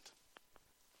investment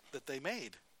that they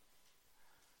made.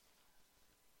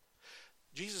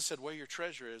 Jesus said, where your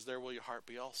treasure is, there will your heart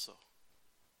be also.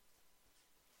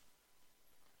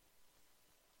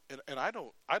 And I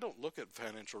don't look at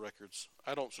financial records.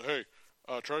 I don't say, hey,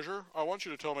 treasurer, I want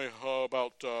you to tell me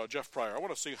about Jeff Pryor. I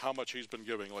want to see how much he's been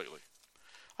giving lately.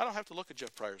 I don't have to look at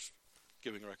Jeff Pryor's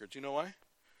giving records. You know why?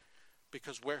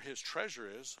 Because where his treasure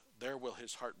is, there will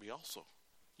his heart be also.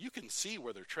 You can see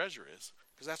where their treasure is,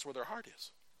 because that's where their heart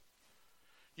is.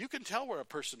 You can tell where a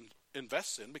person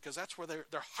invests in, because that's where their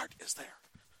heart is there.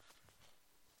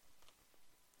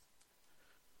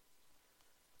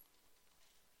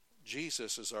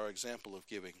 Jesus is our example of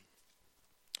giving.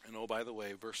 And oh, by the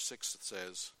way, verse 6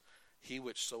 says, he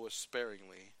which soweth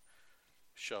sparingly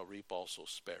shall reap also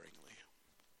sparingly.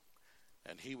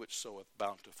 And he which soweth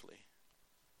bountifully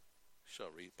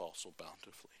shall reap also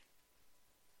bountifully.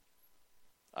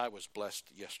 I was blessed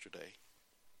yesterday.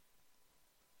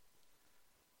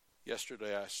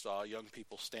 Yesterday I saw young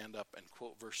people stand up and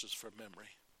quote verses from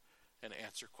memory and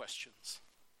answer questions.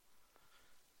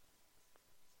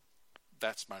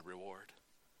 That's my reward.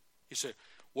 You say,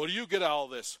 what do you get out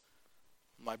of this?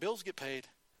 My bills get paid,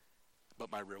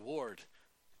 but my reward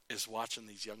is watching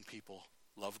these young people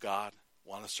love God,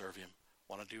 want to serve Him,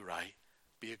 want to do right,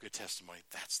 be a good testimony.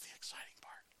 That's the exciting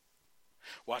part.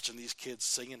 Watching these kids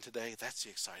singing today, that's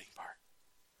the exciting part.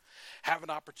 Have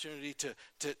an opportunity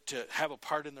to have a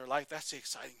part in their life, that's the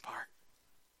exciting part.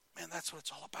 Man, that's what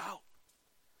it's all about.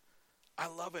 I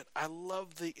love it. I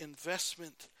love the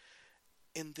investment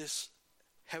in this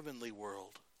heavenly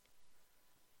world,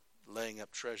 laying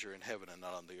up treasure in heaven and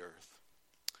not on the earth.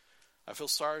 I feel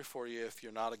sorry for you if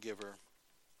you're not a giver.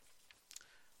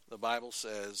 The Bible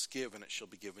says, give and it shall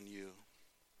be given you.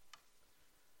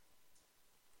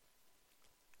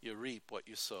 You reap what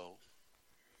you sow.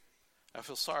 I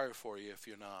feel sorry for you if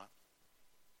you're not.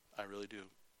 I really do.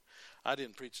 I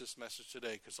didn't preach this message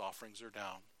today because offerings are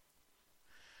down.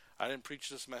 I didn't preach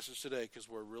this message today because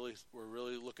we're really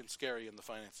looking scary in the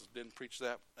finances. Didn't preach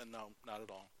that, and no, not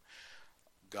at all.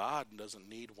 God doesn't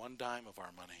need one dime of our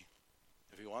money.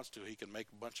 If he wants to, he can make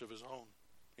a bunch of his own.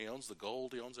 He owns the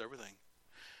gold. He owns everything.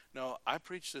 No, I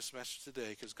preach this message today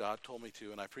because God told me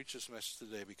to, and I preach this message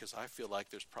today because I feel like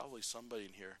there's probably somebody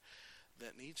in here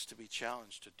that needs to be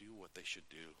challenged to do what they should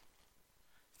do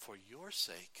for your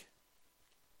sake.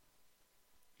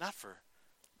 Not for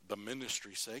the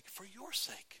ministry's sake, for your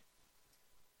sake,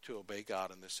 to obey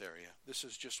God in this area. This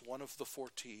is just one of the 4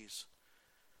 T's.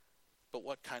 But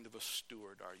what kind of a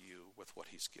steward are you with what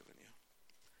he's given you?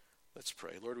 Let's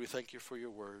pray. Lord, we thank you for your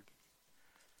word.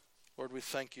 Lord, we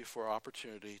thank you for our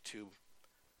opportunity to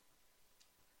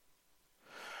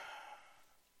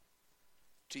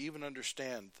even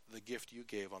understand the gift you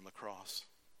gave on the cross.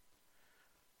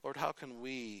 Lord, how can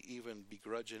we even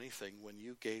begrudge anything when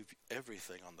you gave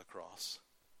everything on the cross?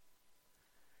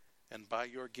 And by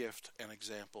your gift and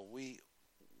example,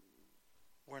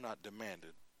 we're not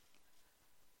demanded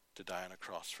to die on a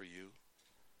cross for you.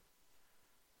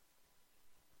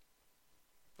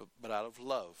 But out of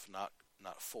love, not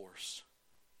force.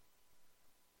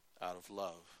 Out of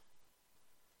love,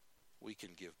 we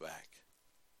can give back.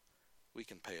 We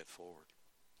can pay it forward.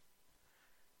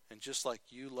 And just like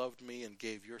you loved me and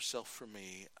gave yourself for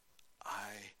me,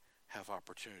 I have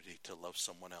opportunity to love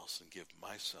someone else and give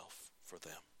myself for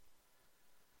them.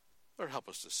 Lord, help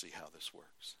us to see how this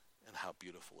works and how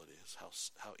beautiful it is,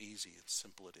 how easy and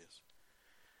simple it is.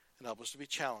 And help us to be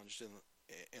challenged in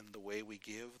the way we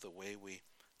give, the way we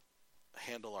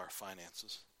handle our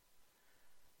finances.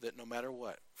 That no matter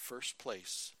what, first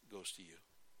place goes to you.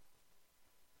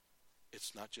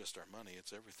 It's not just our money,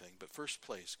 it's everything, but first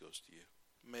place goes to you.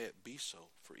 May it be so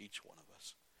for each one of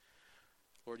us.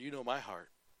 Lord, you know my heart.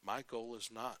 My goal is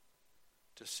not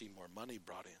to see more money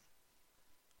brought in,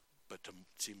 but to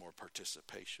see more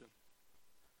participation.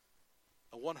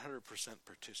 A 100%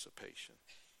 participation.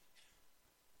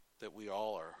 That we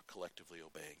all are collectively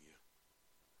obeying you.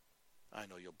 I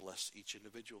know you'll bless each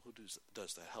individual who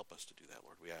does that. Help us to do that,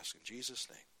 Lord. We ask in Jesus'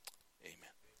 name.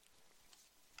 Amen.